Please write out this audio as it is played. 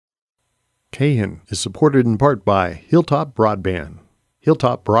Cahan is supported in part by Hilltop Broadband.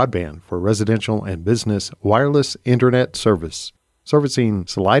 Hilltop Broadband for residential and business wireless internet service, servicing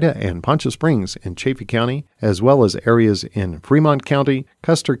Salida and Poncha Springs in Chaffee County, as well as areas in Fremont County,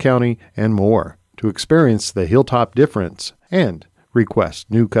 Custer County, and more. To experience the Hilltop difference and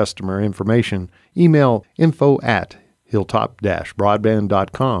request new customer information, email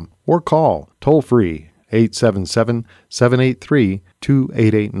info@hilltop-broadband.com or call toll-free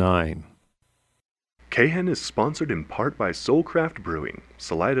 877-783-2889. Cahan is sponsored in part by Soulcraft Brewing,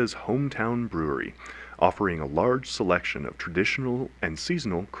 Salida's hometown brewery, offering a large selection of traditional and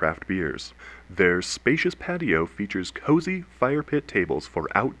seasonal craft beers. Their spacious patio features cozy fire pit tables for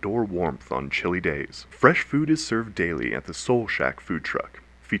outdoor warmth on chilly days. Fresh food is served daily at the Soul Shack food truck,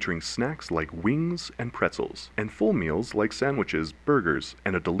 featuring snacks like wings and pretzels, and full meals like sandwiches, burgers,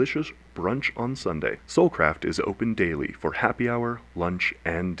 and a delicious brunch on Sunday. Soulcraft is open daily for happy hour, lunch,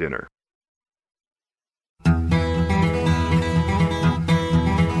 and dinner.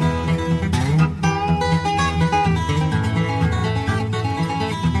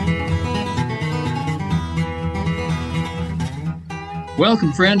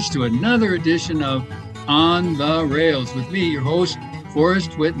 Welcome, friends, to another edition of On the Rails with me, your host,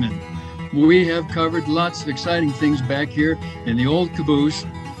 Forrest Whitman. We have covered lots of exciting things back here in the old caboose,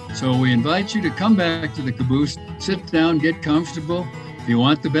 so we invite you to come back to the caboose, sit down, get comfortable. If you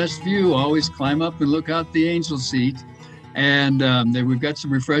want the best view, always climb up and look out the angel seat. And then we've got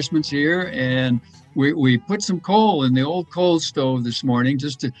some refreshments here, and we put some coal in the old coal stove this morning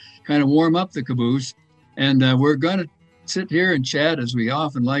just to kind of warm up the caboose. And we're going to sit here and chat, as we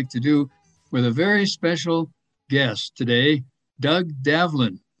often like to do, with a very special guest today, Doug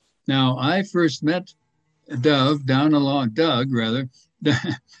Davlin. Now, I first met Doug down along the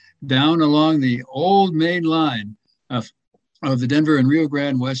old main line of the Denver and Rio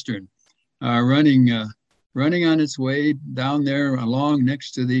Grande Western, running on its way down there along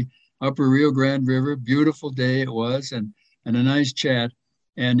next to the upper Rio Grande River. Beautiful day it was, and a nice chat.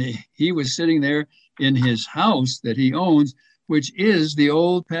 And he was sitting there in his house that he owns, which is the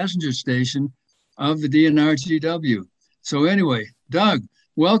old passenger station of the DNRGW. So anyway, Doug,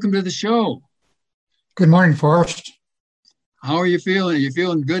 welcome to the show. Good morning, Forrest. How are you feeling? Are you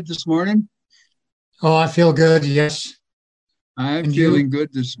feeling good this morning? Oh, I feel good, yes. I'm feeling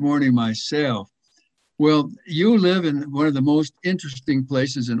good this morning myself. Well, you live in one of the most interesting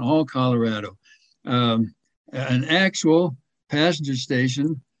places in all Colorado, an actual passenger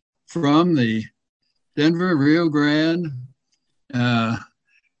station from the Denver, Rio Grande. It's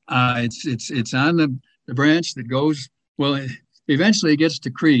on the branch that goes, well, eventually it gets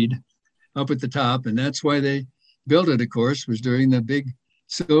to Creed up at the top, and that's why they built it, of course, was during the big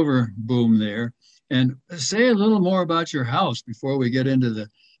silver boom there. And say a little more about your house before we get into the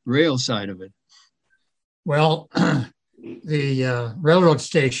rail side of it. Well, the railroad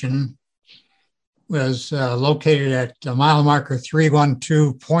station was located at mile marker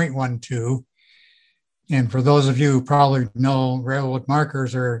 312.12. And for those of you who probably know, railroad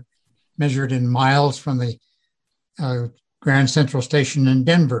markers are measured in miles from the Grand Central Station in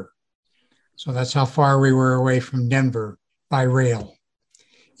Denver. So that's how far we were away from Denver by rail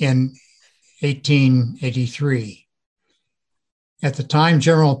in 1883. At the time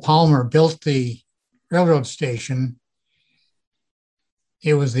General Palmer built the railroad station,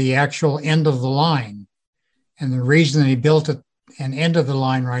 it was the actual end of the line. And the reason that he built an end of the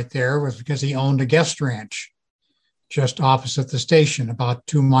line right there was because he owned a guest ranch just opposite the station, about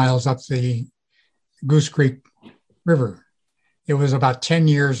 2 miles up the Goose Creek River. It was about 10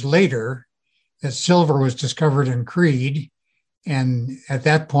 years later that silver was discovered in Creed. And at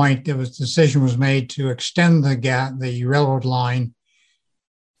that point, decision was made to extend the railroad line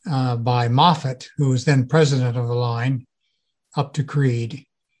by Moffett, who was then president of the line, up to Creed.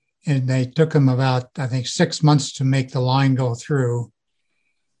 And they took them about, I think, 6 months to make the line go through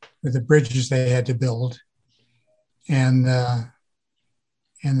with the bridges they had to build. And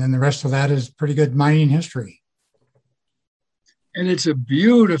then the rest of that is pretty good mining history. And it's a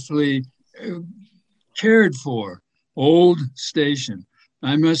beautifully cared for old station.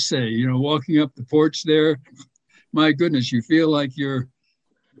 I must say, walking up the porch there, my goodness, you feel like you're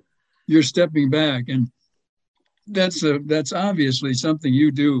stepping back. And that's obviously something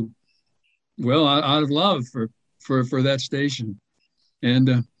you do well out of love for that station.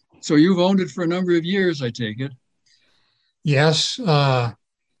 And so you've owned it for a number of years, I take it. Yes. My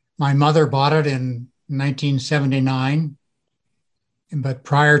mother bought it in 1979. But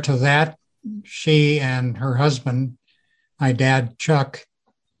prior to that, she and her husband, my dad, Chuck,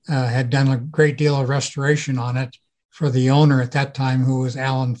 had done a great deal of restoration on it for the owner at that time, who was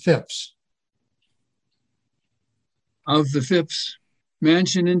Alan Phipps. of the Phipps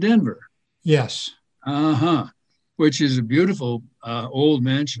mansion in Denver. Yes. Uh-huh. Which is a beautiful old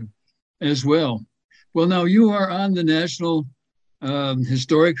mansion as well. Well, now you are on the National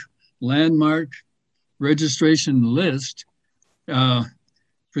Historic Landmark Registration List.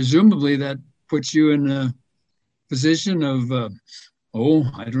 Presumably that puts you in a position of, I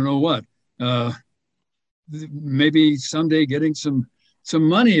don't know what, maybe someday getting some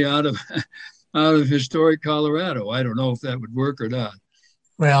money out of out of historic Colorado. I don't know if that would work or not.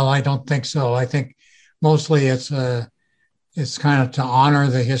 Well, I don't think so. I think mostly it's kind of to honor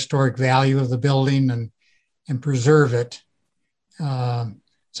the historic value of the building and preserve it.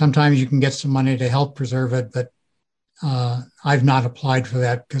 Sometimes you can get some money to help preserve it, but I've not applied for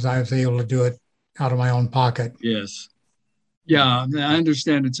that because I was able to do it out of my own pocket. Yes. Yeah, I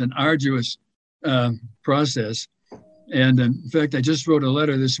understand it's an arduous process. And in fact, I just wrote a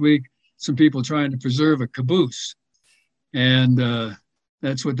letter this week, some people trying to preserve a caboose. And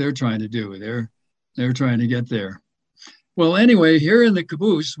that's what they're trying to do. They're trying to get there. Well, anyway, here in the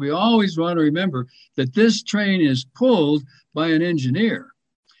caboose, we always want to remember that this train is pulled by an engineer.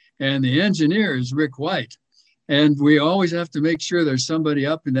 And the engineer is Rick White. And we always have to make sure there's somebody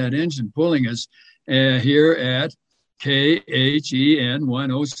up in that engine pulling us here at KHEN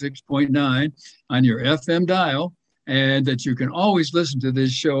 106.9 on your FM dial, and that you can always listen to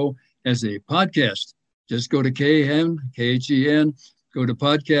this show as a podcast. Just go to KHEN, go to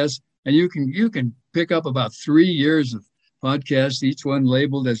podcast, and you can pick up about 3 years of podcasts, each one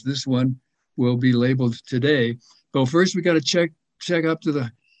labeled as this one will be labeled today. But first, we got to check up to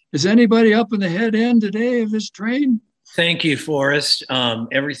the. Is anybody up in the head end today of this train? Thank you, Forrest.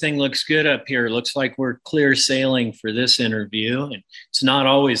 Everything looks good up here. Looks like we're clear sailing for this interview. And it's not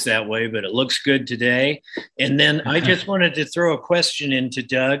always that way, but it looks good today. And then I just wanted to throw a question into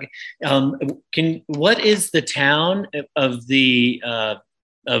Doug. What is the town of the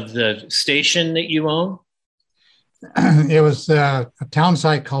station that you own? It was a town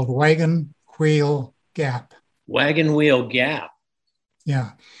site called Wagon Wheel Gap. Wagon Wheel Gap.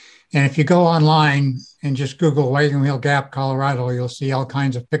 Yeah. And if you go online and just Google Wagon Wheel Gap, Colorado, you'll see all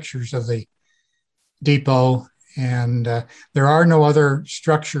kinds of pictures of the depot. And there are no other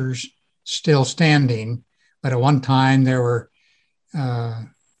structures still standing. But at one time, there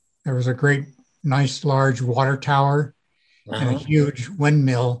was a great, nice, large water tower and a huge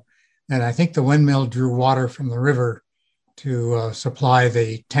windmill. And I think the windmill drew water from the river to supply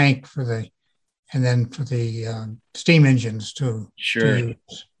the tank for the steam engines to use.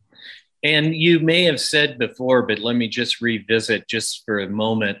 And you may have said before, but let me just revisit just for a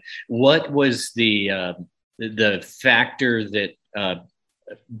moment. What was the factor that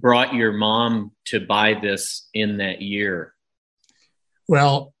brought your mom to buy this in that year?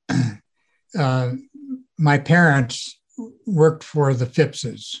 Well, my parents worked for the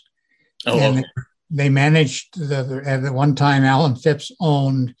Phippses. And they managed at one time, Alan Phipps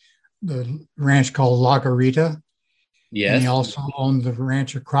owned the ranch called La Garita. Yes. And he also owned the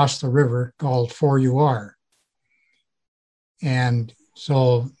ranch across the river called 4UR. And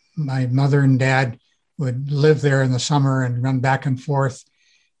so my mother and dad would live there in the summer and run back and forth.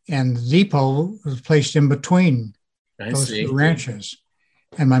 And the depot was placed in between those two ranches.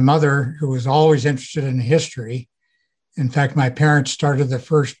 And my mother, who was always interested in history, in fact, my parents started the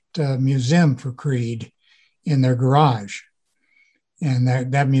first museum for Creed in their garage. And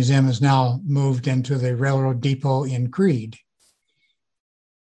that museum is now moved into the railroad depot in Creed.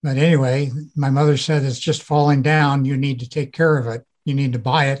 But anyway, my mother said, it's just falling down. You need to take care of it. You need to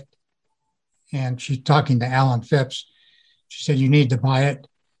buy it. And she's talking to Alan Phipps. She said, you need to buy it.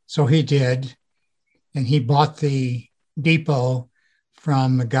 So he did. And he bought the depot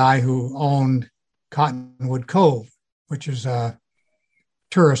from the guy who owned Cottonwood Cove, which is a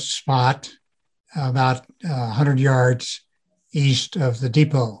tourist spot about 100 yards east of the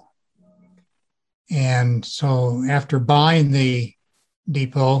depot. And so after buying the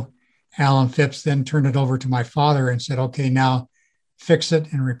depot, Alan Phipps then turned it over to my father and said, okay, now fix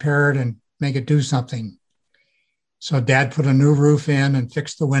it and repair it and make it do something. So Dad put a new roof in and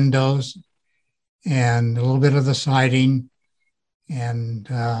fixed the windows and a little bit of the siding and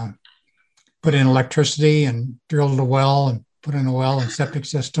put in electricity and drilled a well and put in a well and septic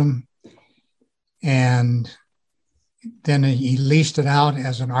system. And then he leased it out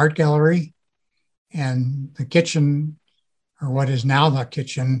as an art gallery, and the kitchen, or what is now the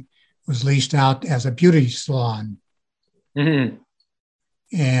kitchen, was leased out as a beauty salon. Mm-hmm.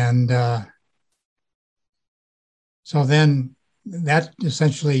 And so then that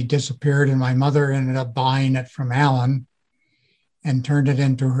essentially disappeared, and my mother ended up buying it from Alan and turned it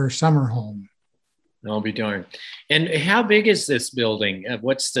into her summer home. I'll be darned. And how big is this building?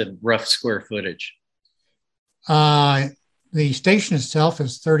 What's the rough square footage? The station itself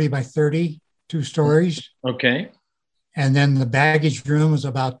is 30 by 30, 2 stories. Okay. And then the baggage room is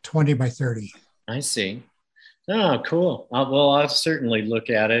about 20 by 30. I see. Oh, cool. I'll certainly look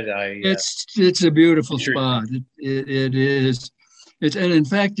at it. It's a beautiful spot. It is. And in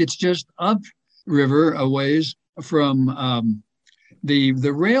fact, it's just upriver a ways from the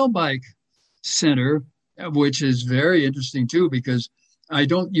rail bike center, which is very interesting too, because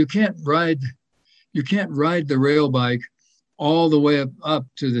you can't ride the rail bike all the way up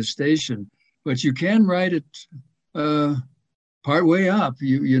to the station, but you can ride it part way up.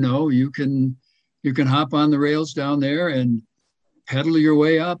 You can hop on the rails down there and pedal your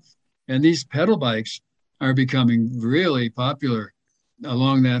way up. And these pedal bikes are becoming really popular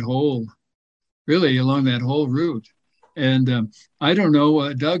along that whole route. And I don't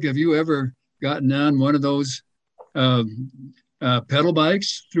know, Doug, have you ever gotten on one of those pedal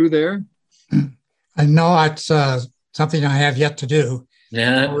bikes through there? I know it's something I have yet to do.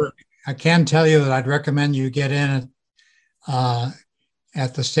 Yeah. I can tell you that I'd recommend you get in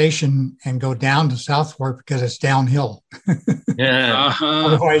at the station and go down to South Fork because it's downhill. Yeah.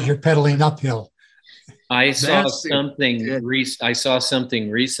 Otherwise, you're pedaling uphill. I saw something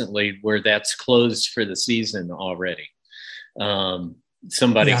recently where that's closed for the season already.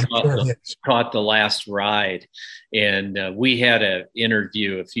 Somebody caught the last ride, and we had an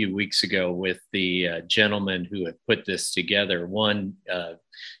interview a few weeks ago with the gentleman who had put this together. One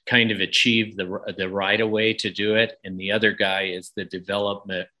kind of achieved the right of way to do it, and the other guy is the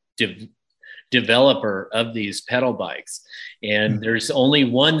developer of these pedal bikes. And there's only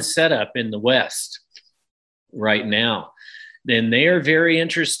one setup in the West right now. Then they are very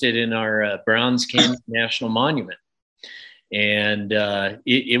interested in our Browns Canyon National Monument. And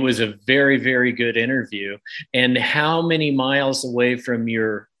it was a very, very good interview. And how many miles away from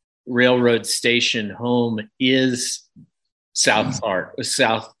your railroad station home is South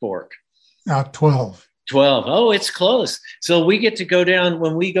Fork? 12. 12. Oh, it's close. So we get to go down.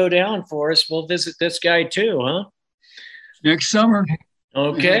 When we go down, Forrest, we'll visit this guy too, huh? Next summer.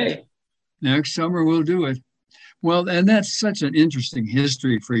 Okay. Next summer we'll do it. Well, and that's such an interesting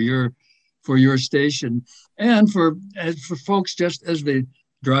history for your station, and for folks just as they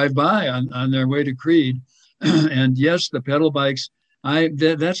drive by on their way to Creed. And yes, the pedal bikes,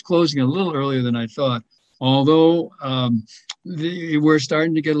 that's closing a little earlier than I thought. Although we're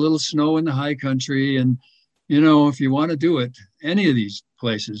starting to get a little snow in the high country, and if you want to do it, any of these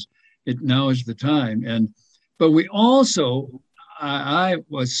places, now is the time. But we also, I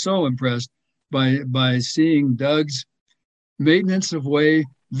was so impressed by seeing Doug's maintenance of way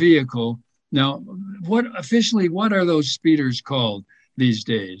vehicle. Now, what are those speeders called these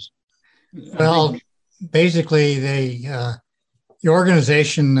days? Well, basically, the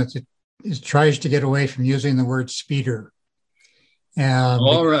organization that tries to get away from using the word speeder.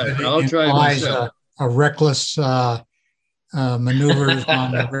 All right, I'll try myself. A reckless maneuvers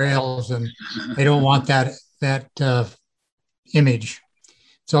on the rails, and they don't want that image.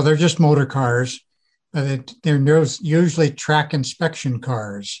 So they're just motor cars. They're usually track inspection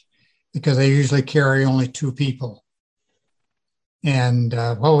cars, because they usually carry only 2 people. And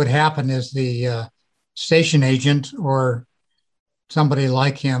what would happen is the station agent or somebody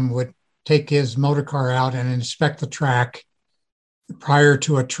like him would take his motor car out and inspect the track prior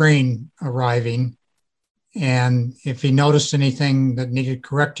to a train arriving. And if he noticed anything that needed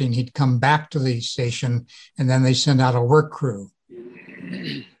correcting, he'd come back to the station, and then they send out a work crew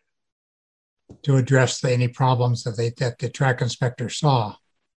to address any problems that the track inspector saw.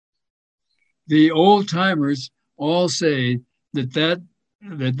 The old timers all say that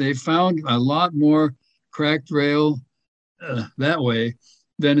they found a lot more cracked rail that way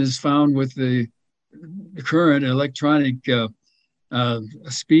than is found with the current electronic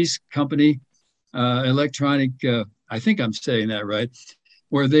Spies company electronic. I think I'm saying that right,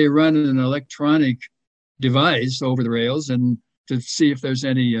 where they run an electronic device over the rails and to see if there's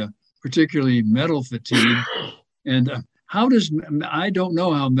any particularly metal fatigue. And I don't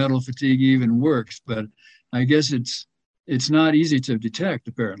know how metal fatigue even works, but I guess it's not easy to detect,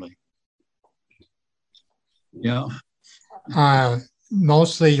 apparently. Yeah.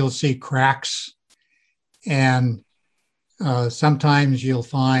 Mostly you'll see cracks, and sometimes you'll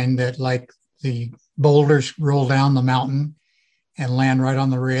find that like the boulders roll down the mountain and land right on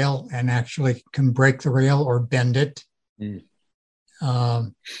the rail and actually can break the rail or bend it. Mm.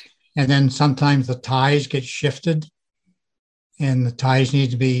 And then sometimes the ties get shifted, and the ties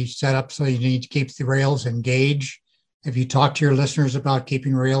need to be set up so you need to keep the rails engaged. Have you talked to your listeners about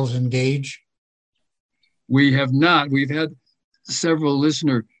keeping rails engaged? We have not. We've had several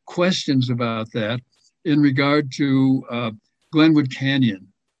listener questions about that in regard to Glenwood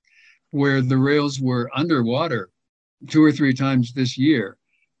Canyon, where the rails were underwater 2 or 3 times this year.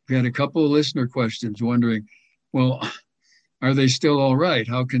 We had a couple of listener questions wondering, well, are they still all right?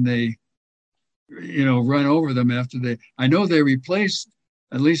 How can they, run over them after I know they replaced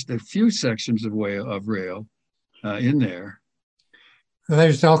at least a few sections of rail in there.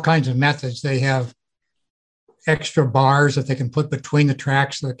 There's all kinds of methods. They have extra bars that they can put between the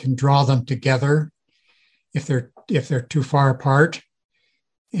tracks that can draw them together if they're too far apart.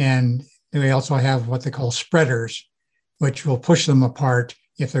 And they also have what they call spreaders, which will push them apart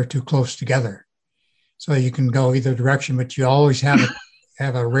if they're too close together. So you can go either direction, but you always have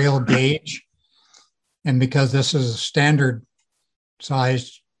a rail gauge. And because this is a standard track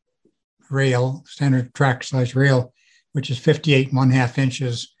size rail, which is 58.5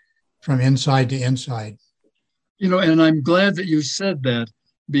 inches from inside to inside. And I'm glad that you said that,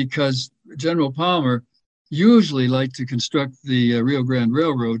 because General Palmer usually liked to construct the Rio Grande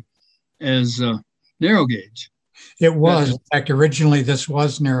Railroad as narrow gauge. It was. In fact, originally this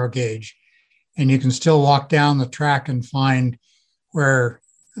was narrow gauge, and you can still walk down the track and find where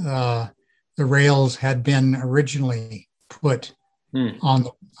the rails had been originally put on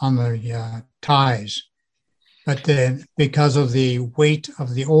the ties. But then, because of the weight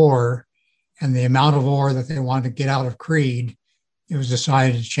of the ore and the amount of ore that they wanted to get out of Creede, it was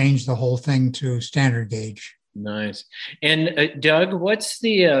decided to change the whole thing to standard gauge. Nice. And Doug, what's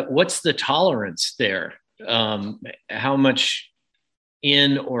the tolerance there? How much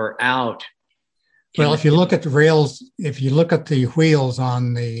in or out? Well, if you look at the rails, if you look at the wheels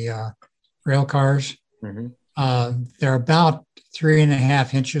on the rail cars, they're about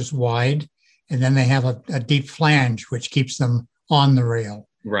 3.5 inches wide, and then they have a deep flange which keeps them on the rail.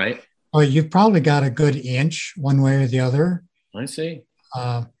 Right. Well, you've probably got a good inch one way or the other. I see.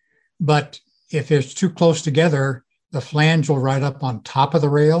 But if it's too close together, the flange will ride up on top of the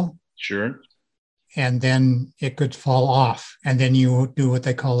rail. Sure. And then it could fall off. And then you do what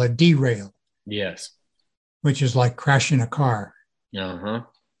they call a derail. Yes. Which is like crashing a car. Uh-huh.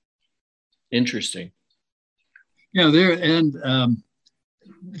 Interesting. Yeah, there, and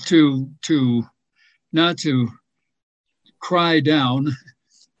to not to cry down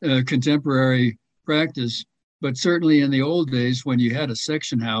contemporary practice, but certainly in the old days when you had a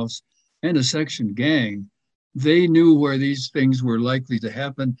section house and a section gang, they knew where these things were likely to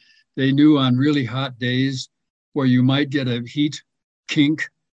happen. They knew on really hot days where you might get a heat kink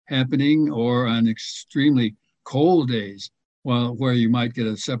happening, or on extremely cold days where you might get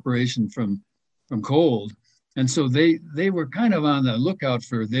a separation from cold. And so they were kind of on the lookout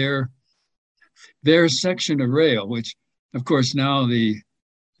for their section of rail, which of course now these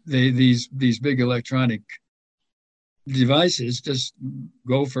big electronic devices just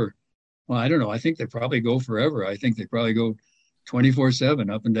go for, well, I don't know. I think they probably go forever. I think they probably go 24/7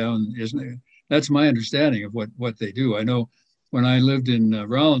 up and down, isn't it? That's my understanding of what they do. I know when I lived in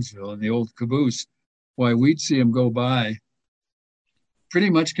Rollinsville in the old caboose, why, we'd see them go by pretty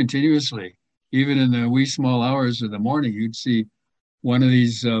much continuously. Even in the wee small hours of the morning, you'd see one of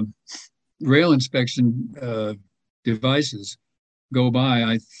these rail inspection devices go by.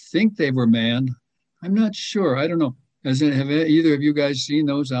 I think they were manned. I'm not sure. I don't know. Have either of you guys seen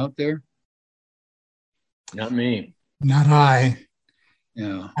those out there? Not me. Not I.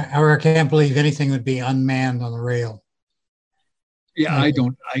 Yeah. I can't believe anything would be unmanned on the rail. Yeah, I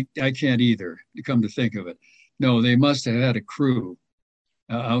don't. I can't either, to come to think of it. No, they must have had a crew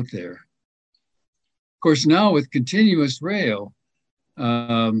out there. Of course, now with continuous rail,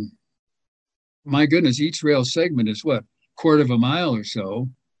 my goodness, each rail segment is what, 1/4 mile or so,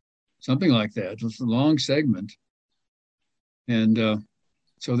 something like that. It's a long segment. And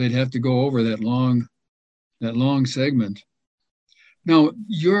so they'd have to go over that long segment. Now,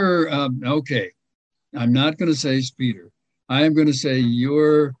 you're, okay, I'm not going to say speeder. I am going to say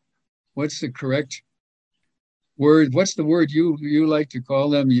what's the correct word? What's the word you like to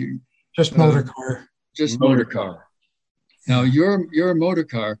call them? Just motor car. Just motor car. Now, your motor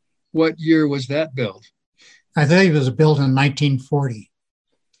car, what year was that built? I think it was built in 1940.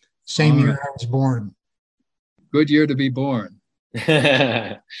 Same year I was born. Good year to be born.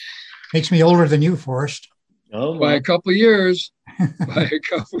 Makes me older than you, Forrest. Oh, by a couple of years. By a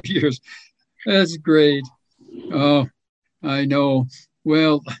couple of years. That's great. Oh, I know.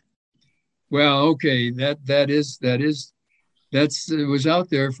 Well, okay. It was out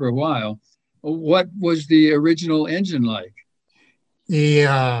there for a while. What was the original engine like?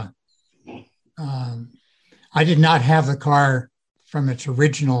 I did not have the car from its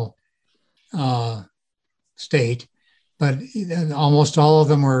original state, but almost all of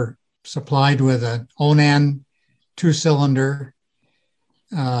them were supplied with an Onan 2-cylinder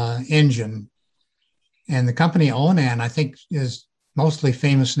engine. And the company Onan, I think, is mostly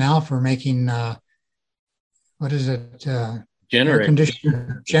famous now for making, what is it? Air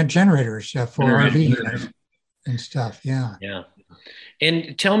conditioner generators for RVs and stuff. Yeah. Yeah.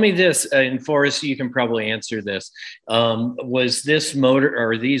 And tell me this, and Forrest, you can probably answer this. Was this motor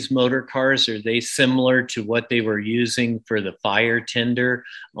or these motor cars, are they similar to what they were using for the fire tender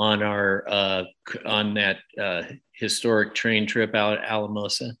on our on that historic train trip out at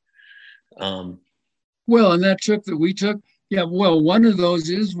Alamosa? Well, on that trip that we took, yeah, well, one of those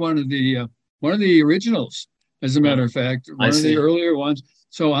is one of the originals, as a matter of fact, one of the earlier ones.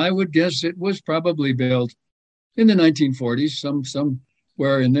 So I would guess it was probably built in the 1940s,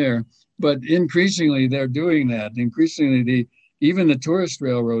 somewhere in there. But increasingly, they're doing that. Increasingly, even the tourist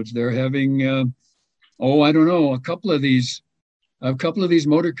railroads, they're having, I don't know, a couple of these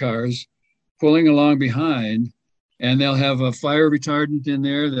motor cars pulling along behind, and they'll have a fire retardant in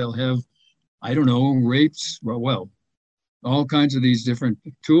there. They'll have, I don't know, rapes, well, all kinds of these different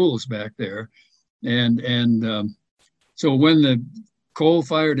tools back there. And so when the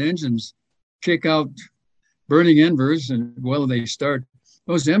coal-fired engines kick out burning embers, and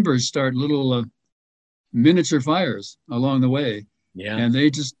those embers start little miniature fires along the way. Yeah. And they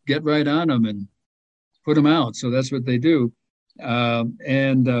just get right on them and put them out. So that's what they do.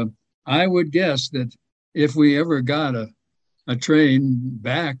 And I would guess that if we ever got a train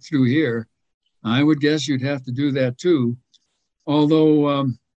back through here, I would guess you'd have to do that too.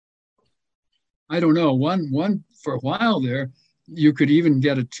 Although, I don't know, one for a while there, you could even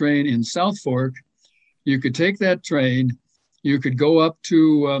get a train in South Fork. You could take that train, you could go up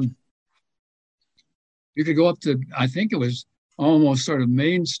to, I think it was almost sort of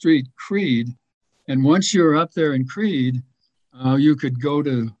Main Street, Creede. And once you're up there in Creede, you could go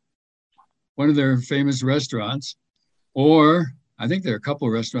to one of their famous restaurants, or I think there are a couple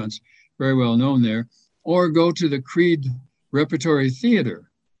of restaurants very well known there, or go to the Creede Repertory Theater,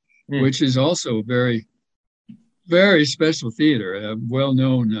 which is also very, very special theater, well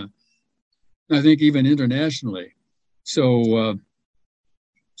known, I think even internationally. So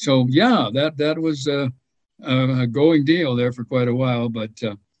yeah, that was a going deal there for quite a while, but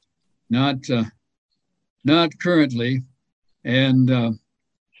not currently. And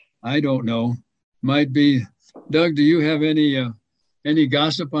I don't know, might be. Doug, do you have any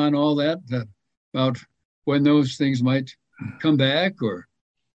gossip on all that about when those things might come back? Or?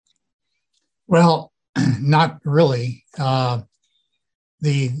 Well, not really.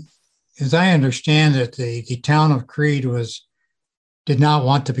 As I understand it, the town of Creede did not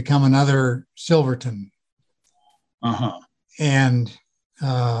want to become another Silverton. And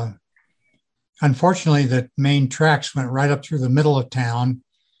unfortunately, the main tracks went right up through the middle of town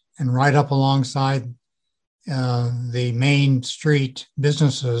and right up alongside the Main Street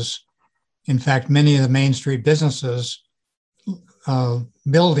businesses. In fact, many of the Main Street businesses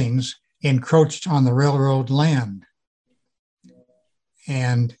buildings encroached on the railroad land.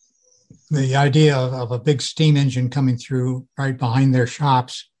 And the idea of a big steam engine coming through right behind their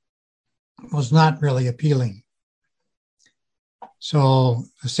shops was not really appealing. So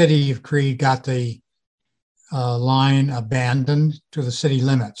the city of Creede got the line abandoned to the city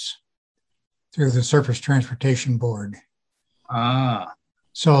limits through the Surface Transportation Board.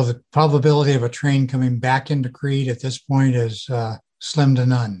 So the probability of a train coming back into Creede at this point is slim to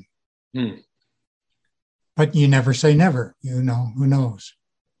none. But you never say never. You know, who knows?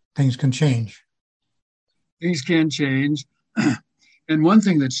 Things can change. Things can change. And one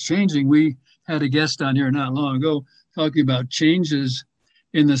thing that's changing, we had a guest on here not long ago talking about changes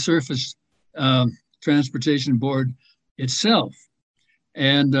in the Surface Transportation Board itself.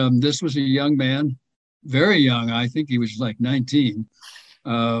 And this was a young man, very young, I think he was like 19,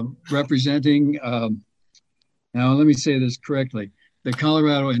 representing, now let me say this correctly, the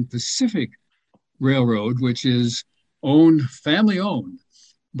Colorado and Pacific Railroad, which is family owned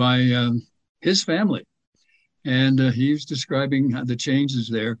by his family. And he was describing the changes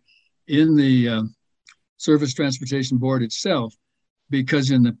there in the Surface Transportation Board itself,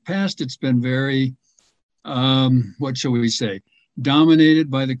 because in the past it's been very, what shall we say,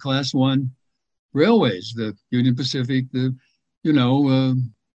 dominated by the Class I railways, the Union Pacific, et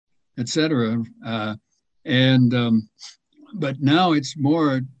cetera. But now it's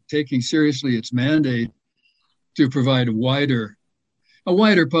more taking seriously its mandate to provide a wider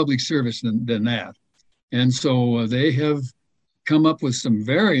public service than that. And so they have come up with some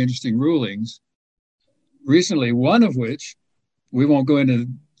very interesting rulings recently, one of which we won't go into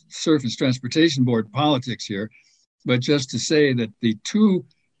Surface Transportation Board politics here, but just to say that the two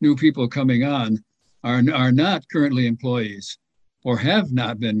new people coming on are not currently employees or have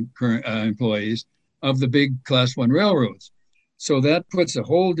not been current employees of the big Class 1 railroads. So that puts a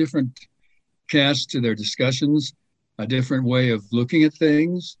whole different cast to their discussions, a different way of looking at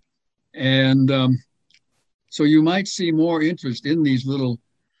things. And so you might see more interest in these little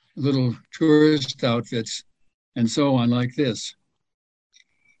tourist outfits and so on like this.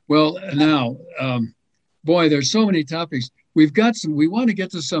 Well, now, boy, there's so many topics. We want to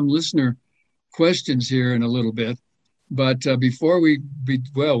get to some listener questions here in a little bit, but before we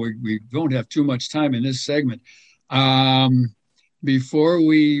don't have too much time in this segment. Before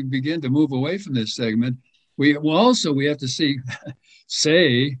we begin to move away from this segment, we have to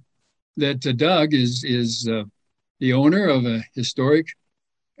say that Doug is the owner of a historic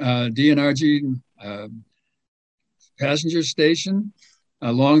DNRG passenger station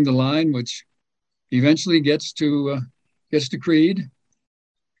along the line, which eventually gets to Creede.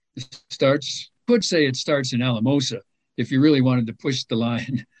 Could say it starts in Alamosa if you really wanted to push the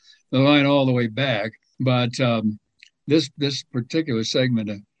line all the way back. But this particular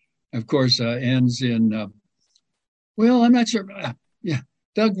segment, of course, ends in. I'm not sure.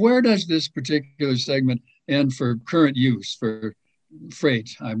 Doug, where does this particular segment end for current use for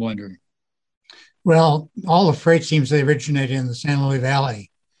freight? I'm wondering. Well, all the freight seems to originate in the San Luis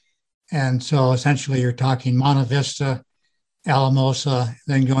Valley. And so essentially you're talking Monte Vista, Alamosa,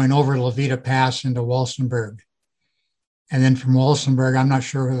 then going over La Veta Pass into Walsenburg. And then from Walsenburg, I'm not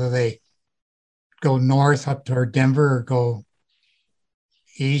sure whether they go north up toward Denver or go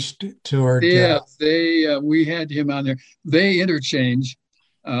east toward... we had him on there. They interchange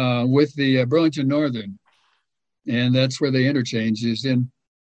with the Burlington Northern. And that's where they interchange is in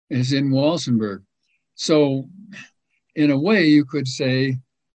Walsenburg. So in a way, you could say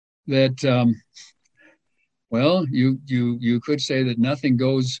that, you could say that nothing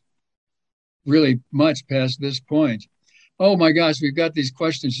goes really much past this point. Oh my gosh, we've got these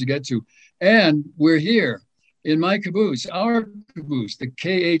questions to get to. And we're here in my caboose, our caboose, the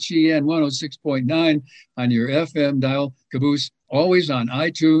KHEN 106.9 on your FM dial caboose, always on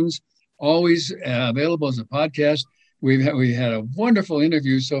iTunes, always available as a podcast. We had a wonderful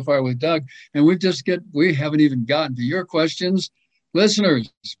interview so far with Doug, and we haven't even gotten to your questions.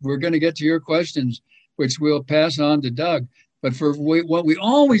 Listeners, we're going to get to your questions, which we'll pass on to Doug. But for what we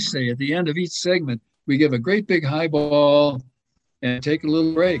always say at the end of each segment, we give a great big highball and take a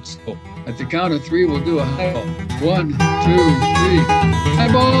little break. So at the count of three, we'll do a highball. 1, 2, 3.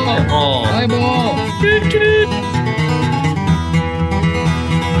 Highball! Highball!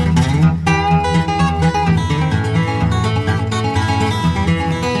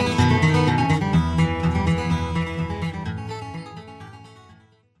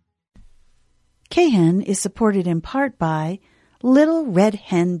 KHEN is supported in part by Little Red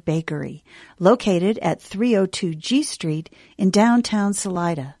Hen Bakery, located at 302 G Street in downtown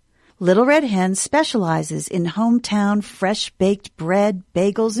Salida. Little Red Hen specializes in hometown fresh-baked bread,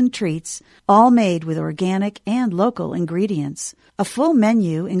 bagels, and treats, all made with organic and local ingredients. A full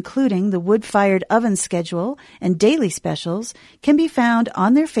menu, including the wood-fired oven schedule and daily specials, can be found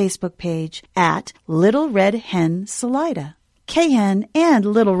on their Facebook page at Little Red Hen Salida. KHEN and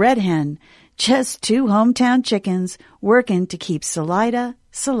Little Red Hen, just two hometown chickens working to keep Salida,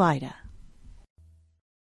 Salida.